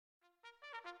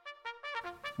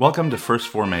Welcome to First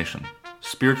Formation,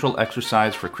 spiritual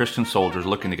exercise for Christian soldiers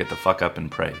looking to get the fuck up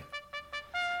and pray.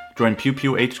 Join Pew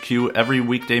Pew HQ every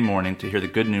weekday morning to hear the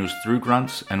good news through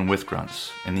grunts and with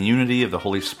grunts, in the unity of the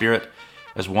Holy Spirit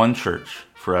as one church,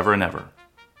 forever and ever.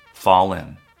 Fall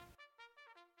in.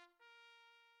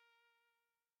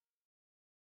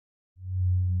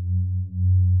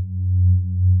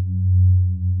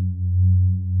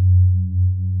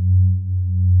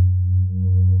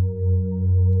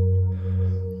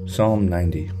 Psalm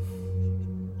 90.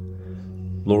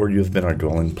 Lord, you have been our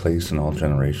dwelling place in all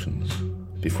generations.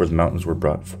 Before the mountains were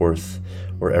brought forth,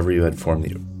 or ever you had formed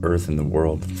the earth and the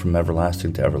world, from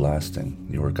everlasting to everlasting,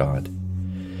 you are God.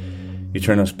 You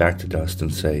turn us back to dust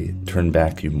and say, turn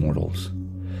back, you mortals.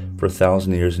 For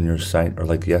 1,000 years in your sight are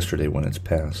like yesterday when it's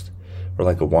past, or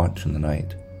like a watch in the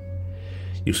night.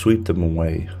 You sweep them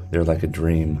away, they are like a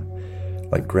dream,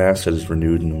 like grass that is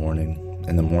renewed in the morning.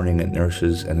 In the morning it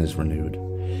nourishes and is renewed.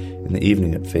 In the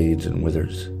evening it fades and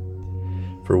withers.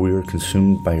 For we are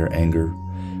consumed by your anger,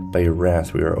 by your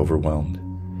wrath we are overwhelmed.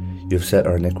 You have set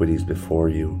our iniquities before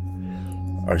you,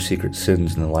 our secret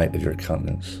sins in the light of your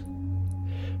countenance.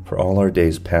 For all our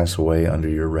days pass away under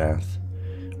your wrath.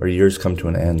 Our years come to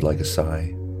an end like a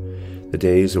sigh. The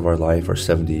days of our life are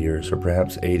 70 years, or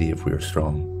perhaps 80 if we are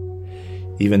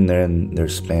strong. Even then their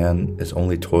span is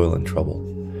only toil and trouble.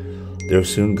 They are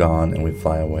soon gone and we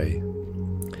fly away.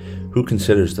 Who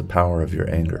considers the power of your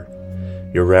anger?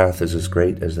 Your wrath is as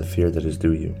great as the fear that is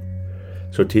due you.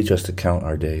 So teach us to count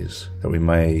our days, that we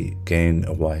may gain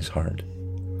a wise heart.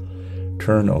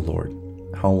 Turn, O Lord,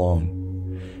 how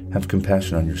long? Have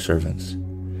compassion on your servants.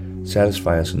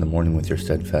 Satisfy us in the morning with your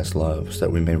steadfast love, so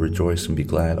that we may rejoice and be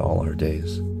glad all our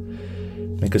days.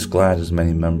 Make us glad as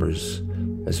many members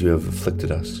as you have afflicted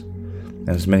us, and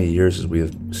as many years as we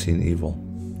have seen evil.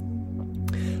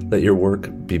 Let your work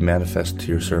be manifest to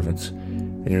your servants,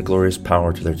 and your glorious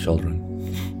power to their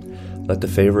children. Let the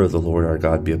favor of the Lord our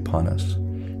God be upon us,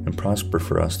 and prosper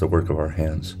for us the work of our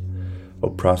hands. O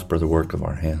prosper the work of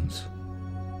our hands.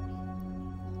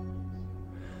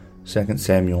 2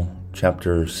 Samuel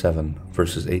chapter 7,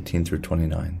 verses 18 through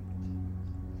 29.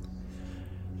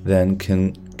 Then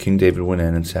King David went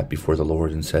in and sat before the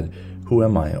Lord and said, Who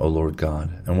am I, O Lord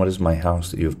God, and what is my house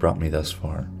that you have brought me thus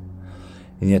far?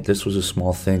 And yet this was a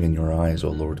small thing in your eyes, O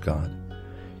Lord God.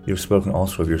 You have spoken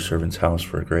also of your servant's house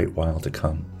for a great while to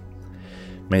come.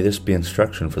 May this be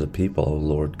instruction for the people, O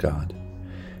Lord God.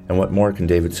 And what more can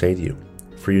David say to you?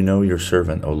 For you know your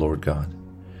servant, O Lord God.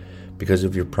 Because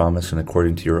of your promise and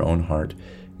according to your own heart,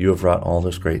 you have wrought all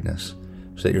this greatness,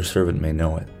 so that your servant may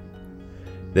know it.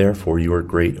 Therefore you are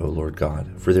great, O Lord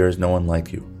God, for there is no one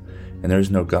like you, and there is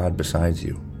no God besides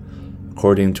you,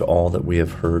 according to all that we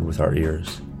have heard with our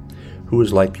ears. Who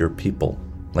is like your people,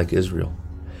 like Israel?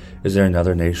 Is there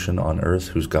another nation on earth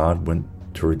whose God went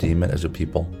to redeem it as a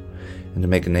people, and to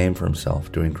make a name for himself,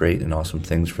 doing great and awesome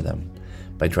things for them,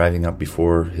 by driving up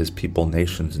before his people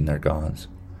nations and their gods?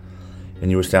 And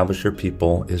you established your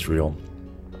people, Israel,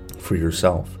 for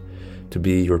yourself, to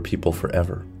be your people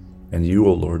forever, and you,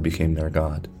 O Lord, became their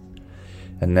God.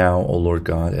 And now, O Lord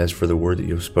God, as for the word that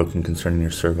you have spoken concerning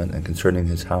your servant and concerning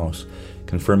his house,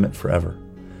 confirm it forever.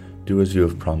 Do as you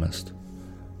have promised.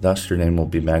 Thus your name will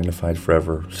be magnified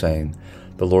forever, saying,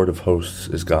 The Lord of hosts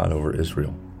is God over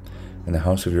Israel, and the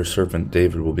house of your servant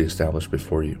David will be established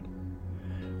before you.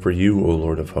 For you, O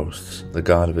Lord of hosts, the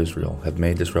God of Israel, have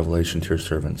made this revelation to your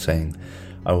servant, saying,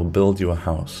 I will build you a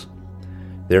house.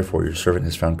 Therefore your servant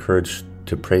has found courage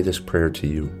to pray this prayer to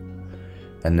you.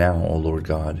 And now, O Lord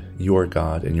God, you are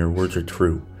God, and your words are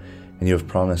true, and you have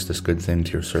promised this good thing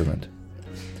to your servant.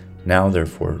 Now,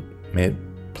 therefore, may it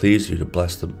please you to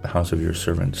bless the house of your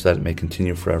servant, so that it may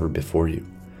continue forever before you.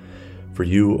 For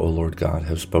you, O Lord God,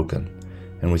 have spoken,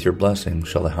 and with your blessing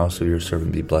shall the house of your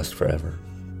servant be blessed forever.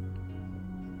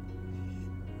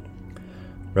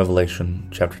 Revelation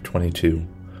chapter 22,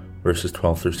 verses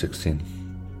 12 through 16.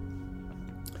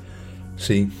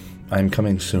 See, I am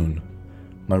coming soon.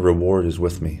 My reward is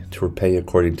with me, to repay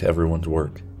according to everyone's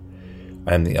work.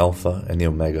 I am the Alpha and the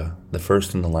Omega, the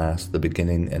first and the last, the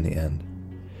beginning and the end.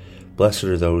 Blessed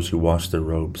are those who wash their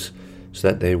robes, so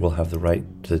that they will have the right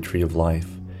to the tree of life,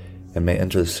 and may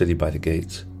enter the city by the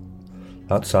gates.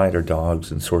 Outside are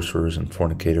dogs and sorcerers and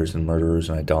fornicators and murderers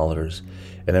and idolaters,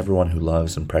 and everyone who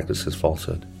loves and practices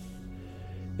falsehood.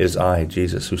 It is I,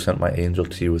 Jesus, who sent my angel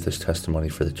to you with this testimony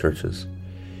for the churches.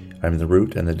 I am the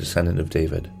root and the descendant of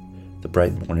David, the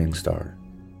bright morning star.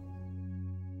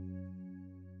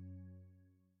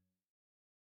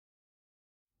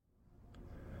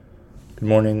 Good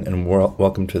morning and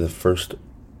welcome to the first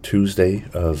Tuesday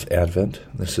of Advent.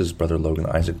 This is Brother Logan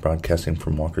Isaac broadcasting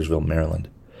from Walkersville, Maryland.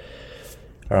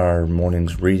 Our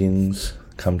morning's readings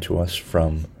come to us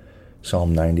from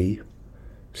Psalm 90,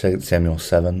 2 Samuel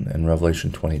 7, and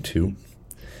Revelation 22.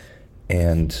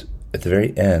 And at the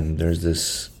very end, there's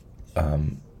this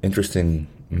interesting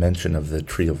mention of the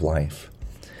tree of life.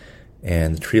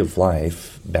 And the tree of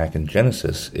life, back in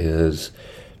Genesis, is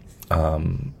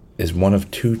one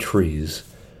of two trees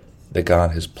that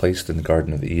God has placed in the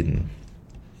Garden of Eden.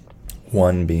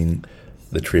 One being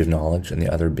the tree of knowledge, and the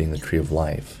other being the tree of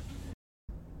life.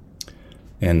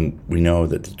 And we know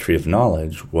that the tree of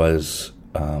knowledge was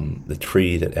the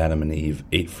tree that Adam and Eve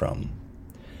ate from.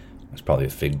 It's probably a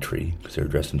fig tree, because they were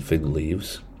dressed in fig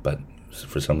leaves, but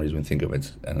for some reason we think of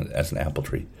it as an apple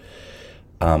tree.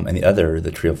 And the other,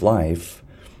 the tree of life,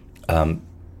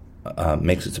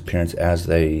 makes its appearance as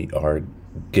they are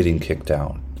getting kicked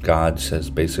out. God says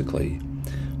basically,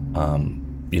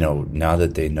 now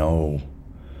that they know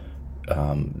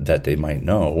that they might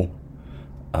know,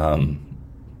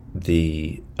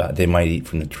 they might eat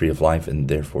from the tree of life and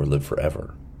therefore live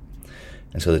forever.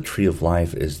 And so the tree of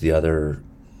life is the other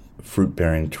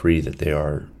fruit-bearing tree that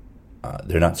they're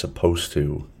not supposed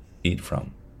to eat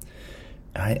from.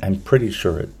 I'm pretty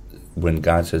sure when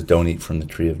God says don't eat from the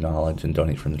tree of knowledge and don't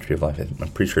eat from the tree of life, I'm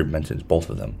pretty sure it mentions both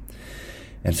of them.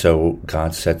 And so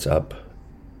God sets up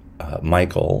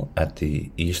Michael at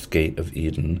the east gate of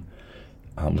Eden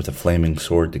with a flaming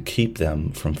sword to keep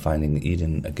them from finding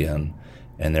Eden again,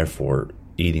 and therefore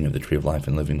eating of the tree of life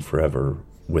and living forever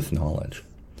with knowledge.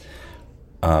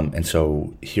 And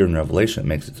so here in Revelation, it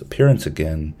makes its appearance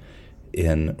again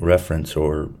in reference,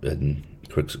 or in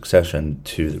quick succession,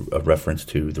 to a reference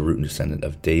to the root and descendant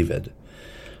of David.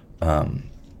 The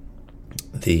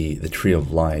tree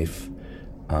of life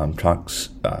John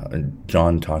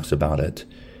talks about it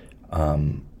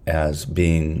as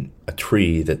being a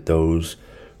tree that those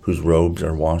whose robes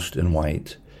are washed in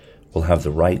white will have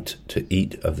the right to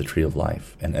eat of the tree of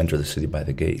life and enter the city by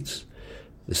the gates.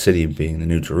 The city being the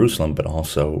New Jerusalem, but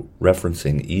also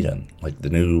referencing Eden. Like the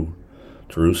New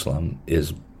Jerusalem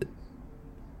is,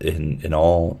 in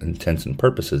all intents and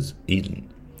purposes,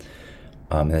 Eden.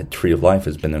 And the tree of life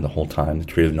has been there the whole time. The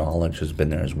tree of knowledge has been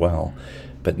there as well.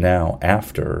 But now,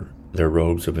 after their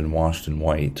robes have been washed in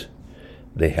white,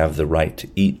 they have the right to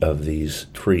eat of these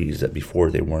trees that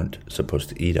before they weren't supposed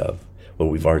to eat of. Well,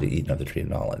 we've already eaten of the tree of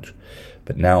knowledge,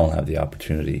 but now we'll have the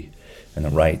opportunity and the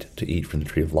right to eat from the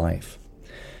tree of life.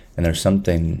 And there's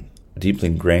something deeply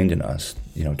ingrained in us,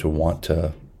 to want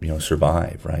to,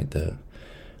 survive, right? The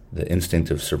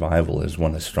instinct of survival is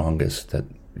one of the strongest that,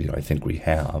 I think we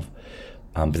have.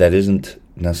 But that isn't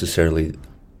necessarily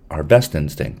our best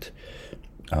instinct.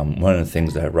 One of the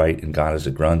things that I write in God is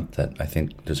a Grunt that I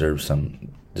think deserves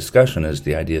some discussion is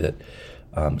the idea that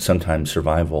sometimes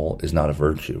survival is not a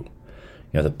virtue.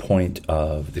 The point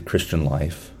of the Christian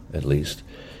life, at least,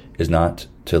 is not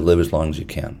to live as long as you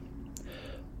can.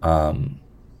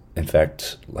 In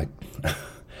fact, I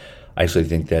actually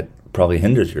think that probably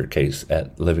hinders your case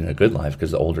at living a good life,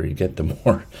 because the older you get,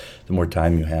 the more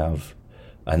time you have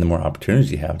and the more opportunities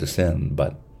you have to sin.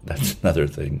 But that's another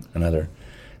thing, another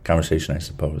conversation, I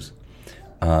suppose.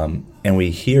 And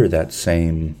we hear that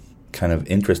same kind of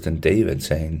interest in David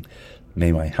saying,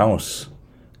 may my house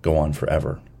go on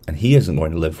forever. And he isn't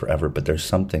going to live forever, but there's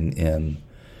something in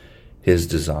his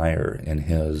desire, in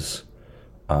his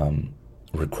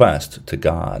request to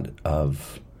God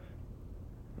of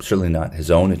certainly not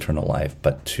his own eternal life,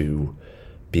 but to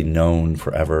be known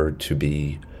forever, to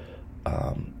be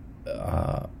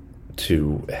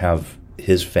to have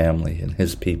his family and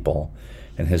his people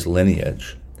and his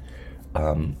lineage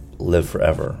live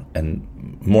forever, and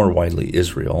more widely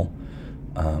Israel.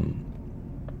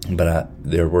 But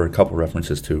there were a couple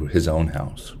references to his own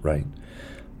house, right?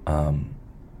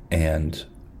 And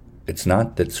it's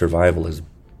not that survival is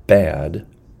bad.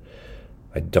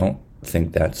 I don't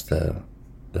think that's the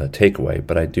takeaway,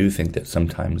 but I do think that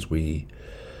sometimes we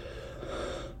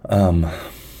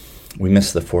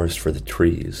miss the forest for the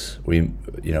trees. We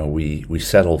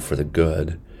settle for the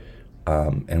good,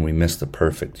 and we miss the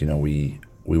perfect. We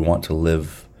want to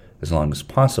live as long as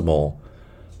possible,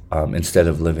 instead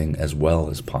of living as well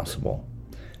as possible.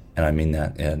 And I mean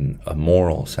that in a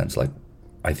moral sense. Like,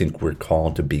 I think we're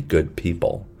called to be good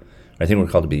people. I think we're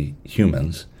called to be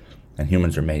humans, and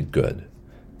humans are made good,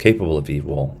 capable of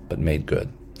evil, but made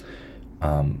good.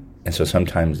 And so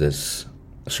sometimes this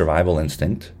survival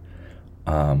instinct,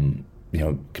 can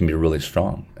be really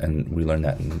strong. And we learn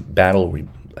that in battle, we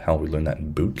learn that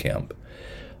in boot camp.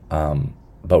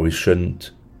 But we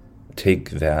shouldn't take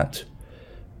that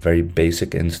very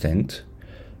basic instinct,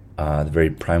 the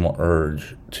very primal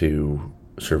urge to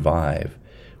survive.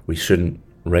 We shouldn't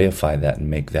reify that and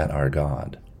make that our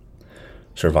God.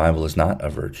 Survival is not a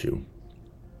virtue.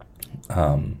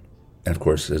 And of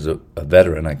course, as a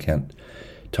veteran, I can't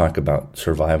talk about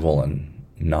survival and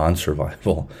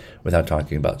non-survival without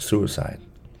talking about suicide.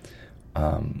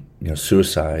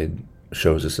 Suicide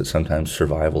shows us that sometimes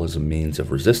survival is a means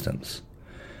of resistance.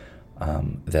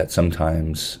 That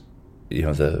sometimes,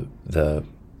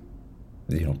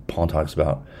 Paul talks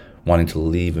about wanting to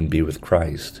leave and be with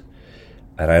Christ.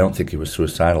 And I don't think he was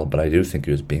suicidal, but I do think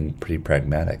he was being pretty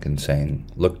pragmatic and saying,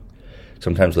 look,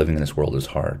 sometimes living in this world is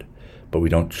hard, but we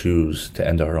don't choose to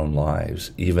end our own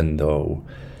lives, even though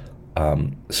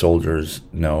soldiers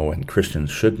know and Christians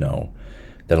should know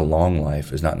that a long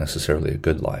life is not necessarily a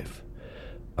good life.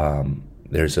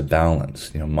 There's a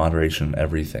balance, moderation in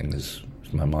everything, as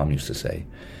my mom used to say.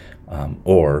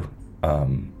 Also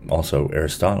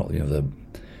Aristotle, the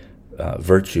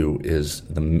virtue is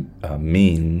the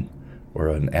mean or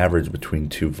an average between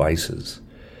two vices.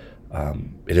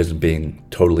 It isn't being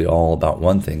totally all about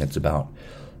one thing. It's about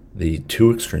the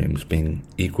two extremes being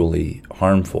equally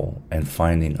harmful and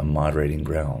finding a moderating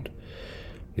ground.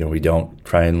 We don't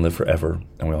try and live forever,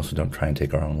 and we also don't try and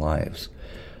take our own lives.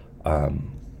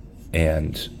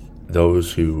 And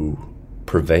those who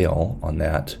prevail on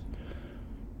that,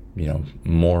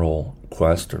 moral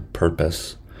quest or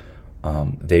purpose,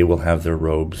 they will have their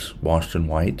robes washed in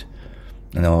white,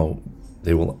 and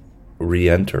they will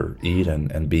re-enter, eat,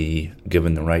 and be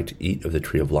given the right to eat of the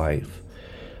tree of life,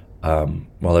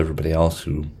 while everybody else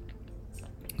who,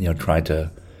 try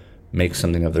to make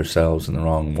something of themselves in the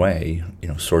wrong way,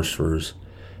 sorcerers,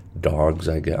 dogs,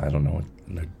 I don't know what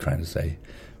they're trying to say,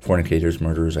 fornicators,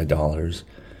 murderers, idolaters,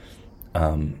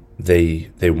 they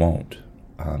won't.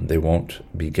 They won't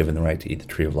be given the right to eat the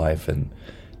tree of life, and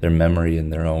their memory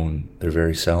and their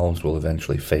very selves will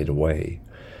eventually fade away.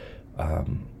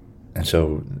 And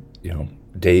so,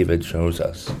 David shows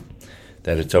us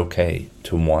that it's okay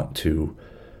to want to,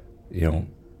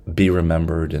 be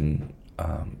remembered and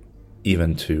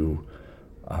even to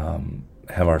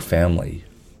have our family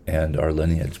and our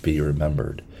lineage be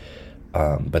remembered.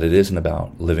 But it isn't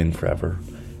about living forever.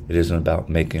 It isn't about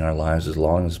making our lives as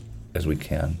long as we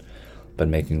can, but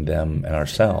making them and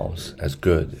ourselves as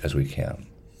good as we can.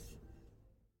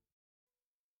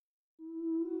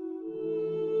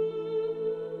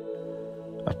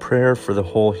 A prayer for the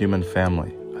whole human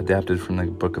family, adapted from the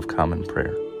Book of Common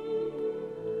Prayer.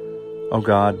 O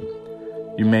God,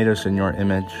 you made us in your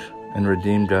image and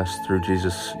redeemed us through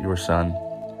Jesus, your Son.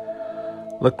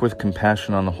 Look with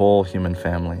compassion on the whole human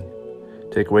family.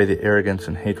 Take away the arrogance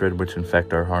and hatred which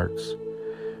infect our hearts.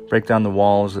 Break down the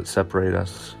walls that separate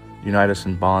us. Unite us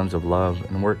in bonds of love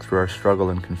and work through our struggle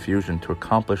and confusion to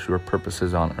accomplish your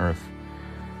purposes on earth,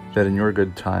 that in your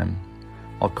good time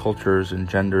all cultures and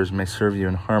genders may serve you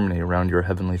in harmony around your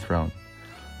heavenly throne.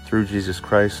 Through Jesus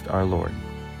Christ our Lord.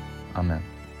 Amen.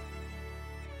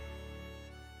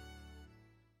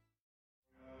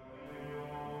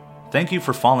 Thank you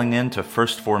for falling in to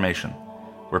First Formation,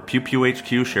 where Pew Pew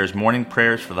HQ shares morning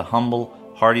prayers for the humble,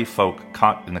 hardy folk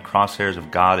caught in the crosshairs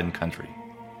of God and country.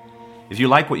 If you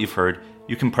like what you've heard,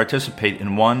 you can participate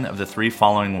in one of the three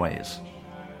following ways.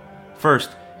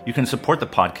 First, you can support the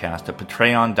podcast at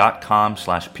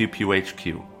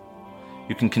patreon.com/pewpewhq.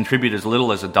 You can contribute as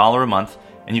little as $1 a month,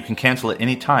 and you can cancel at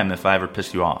any time if I ever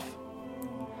piss you off.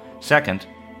 Second,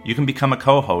 you can become a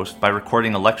co-host by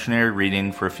recording a lectionary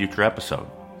reading for a future episode.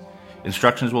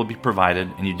 Instructions will be provided,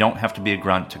 and you don't have to be a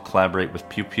grunt to collaborate with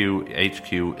Pew Pew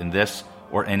HQ in this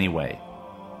or any way.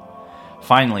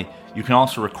 Finally, you can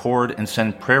also record and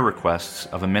send prayer requests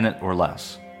of a minute or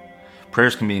less.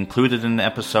 Prayers can be included in the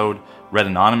episode, read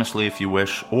anonymously if you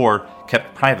wish, or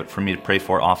kept private for me to pray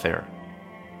for off-air.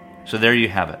 So there you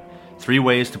have it, 3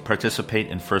 ways to participate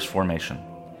in First Formation.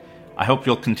 I hope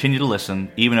you'll continue to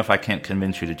listen, even if I can't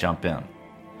convince you to jump in.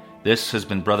 This has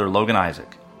been Brother Logan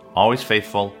Isaac, always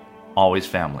faithful, always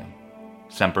family.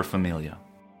 Semper Familia.